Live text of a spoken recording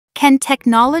Can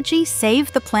technology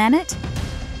save the planet?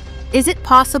 Is it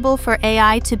possible for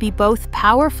AI to be both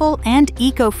powerful and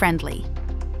eco-friendly?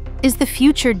 Is the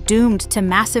future doomed to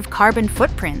massive carbon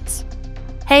footprints?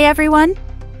 Hey everyone!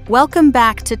 Welcome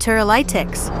back to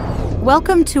TURILYTIX.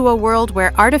 Welcome to a world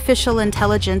where artificial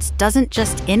intelligence doesn't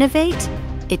just innovate,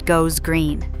 it goes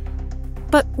green.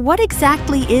 But what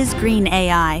exactly is green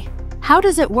AI? How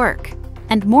does it work?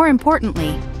 And more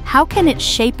importantly, how can it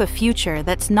shape a future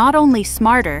that's not only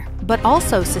smarter, but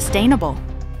also sustainable?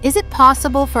 Is it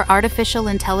possible for artificial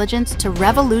intelligence to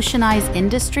revolutionize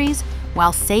industries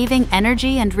while saving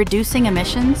energy and reducing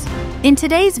emissions? In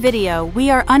today's video, we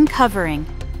are uncovering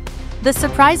the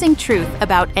surprising truth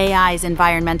about AI's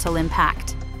environmental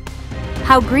impact,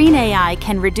 how green AI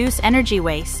can reduce energy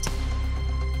waste,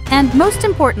 and most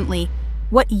importantly,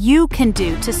 what you can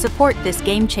do to support this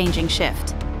game-changing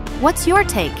shift. What's your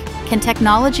take? Can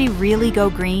technology really go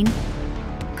green?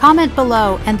 Comment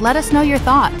below and let us know your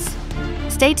thoughts.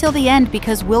 Stay till the end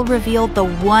because we'll reveal the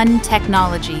one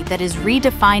technology that is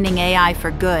redefining AI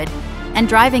for good and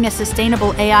driving a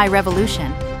sustainable AI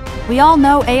revolution. We all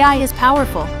know AI is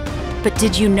powerful, but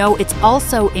did you know it's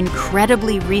also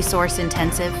incredibly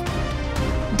resource-intensive?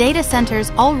 Data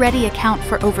centers already account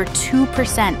for over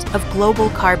 2% of global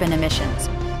carbon emissions.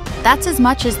 That's as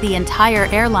much as the entire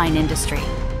airline industry.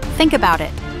 Think about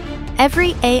it.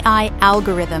 Every AI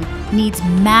algorithm needs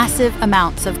massive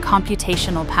amounts of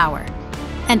computational power.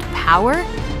 And power?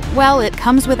 Well, it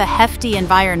comes with a hefty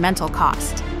environmental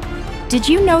cost. Did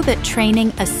you know that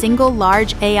training a single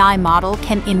large AI model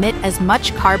can emit as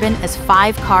much carbon as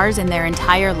 5 cars in their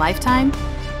entire lifetime?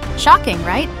 Shocking,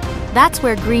 right? That's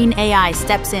where green AI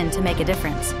steps in to make a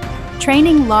difference.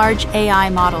 Training large AI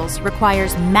models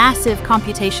requires massive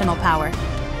computational power,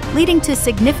 leading to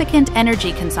significant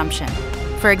energy consumption.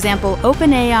 For example,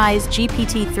 OpenAI's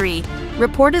GPT-3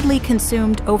 reportedly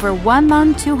consumed over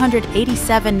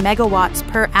 1,287 megawatts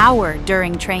per hour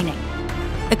during training,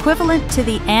 equivalent to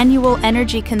the annual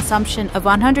energy consumption of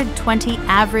 120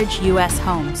 average US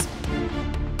homes.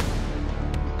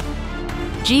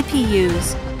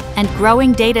 GPUs and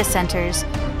growing data centers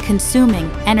consuming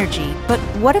energy. But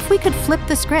what if we could flip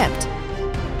the script?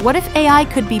 What if AI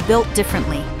could be built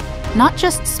differently? Not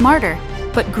just smarter,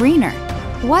 but greener.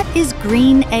 What is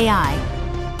green AI?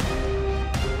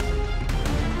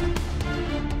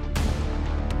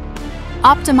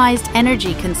 Optimized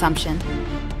energy consumption,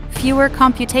 fewer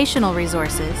computational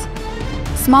resources,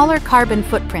 smaller carbon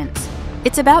footprints.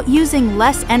 It's about using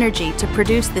less energy to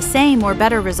produce the same or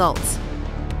better results.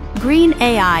 Green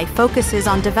AI focuses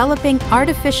on developing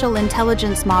artificial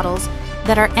intelligence models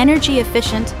that are energy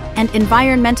efficient and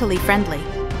environmentally friendly.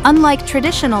 Unlike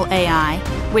traditional AI,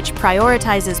 which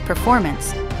prioritizes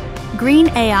performance, green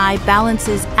AI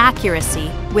balances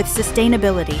accuracy with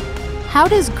sustainability. How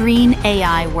does green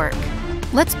AI work?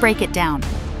 Let's break it down.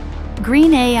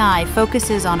 Green AI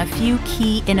focuses on a few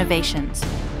key innovations.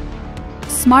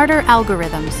 Smarter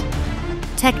algorithms.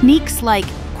 Techniques like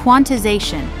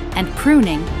quantization and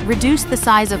pruning reduce the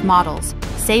size of models,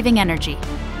 saving energy.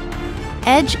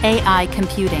 Edge AI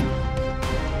computing.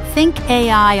 Think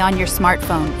AI on your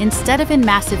smartphone instead of in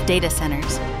massive data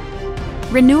centers.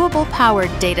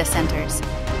 Renewable-powered data centers.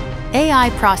 AI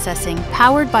processing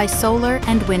powered by solar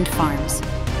and wind farms.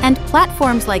 And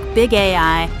platforms like Big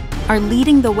AI are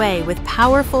leading the way with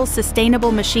powerful,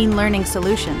 sustainable machine learning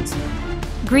solutions.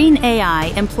 Green AI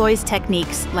employs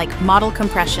techniques like model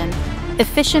compression,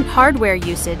 efficient hardware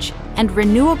usage, and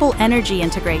renewable energy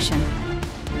integration.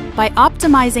 By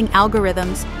optimizing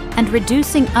algorithms and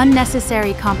reducing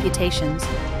unnecessary computations,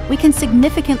 we can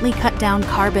significantly cut down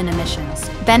carbon emissions.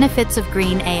 Benefits of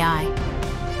green AI.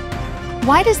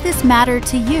 Why does this matter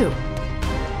to you?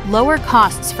 Lower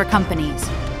costs for companies.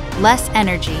 Less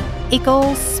energy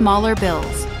equals smaller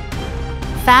bills.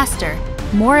 Faster,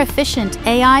 more efficient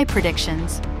AI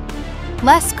predictions.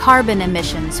 Less carbon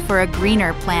emissions for a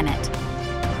greener planet.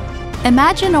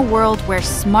 Imagine a world where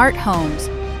smart homes,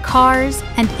 cars,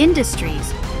 and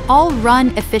industries all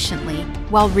run efficiently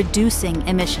while reducing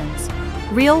emissions.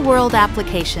 Real-world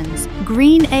applications.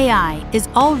 Green AI is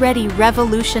already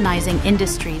revolutionizing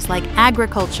industries like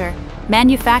agriculture,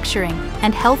 manufacturing,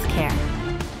 and healthcare.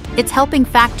 It's helping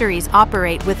factories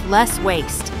operate with less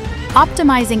waste,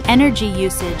 optimizing energy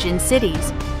usage in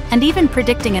cities, and even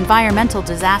predicting environmental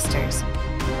disasters.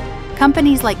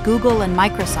 Companies like Google and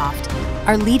Microsoft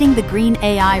are leading the green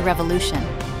AI revolution.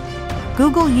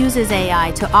 Google uses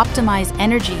AI to optimize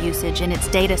energy usage in its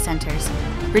data centers,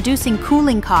 reducing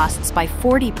cooling costs by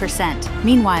 40%.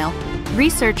 Meanwhile,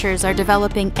 researchers are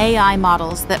developing AI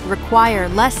models that require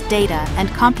less data and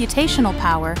computational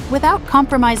power without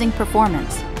compromising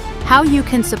performance. How you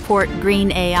can support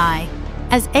green AI.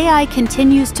 As AI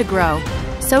continues to grow,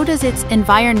 so does its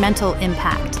environmental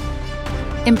impact.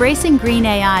 Embracing green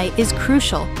AI is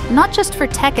crucial, not just for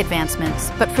tech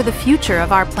advancements, but for the future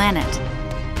of our planet.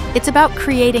 It's about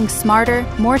creating smarter,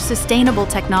 more sustainable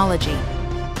technology.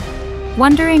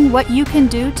 Wondering what you can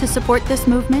do to support this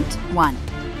movement? 1.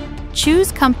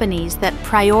 Choose companies that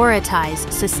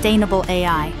prioritize sustainable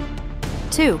AI.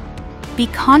 2. Be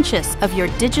conscious of your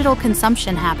digital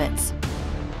consumption habits.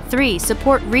 3.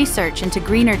 Support research into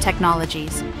greener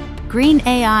technologies. Green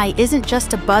AI isn't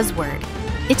just a buzzword,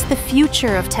 it's the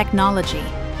future of technology.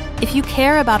 If you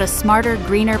care about a smarter,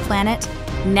 greener planet,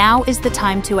 now is the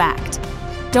time to act.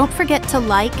 Don't forget to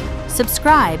like,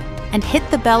 subscribe, and hit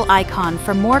the bell icon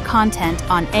for more content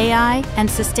on AI and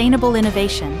sustainable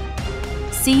innovation.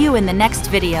 See you in the next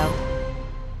video.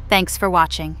 Thanks for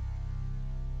watching.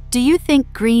 Do you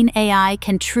think green AI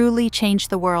can truly change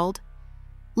the world?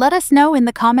 Let us know in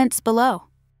the comments below.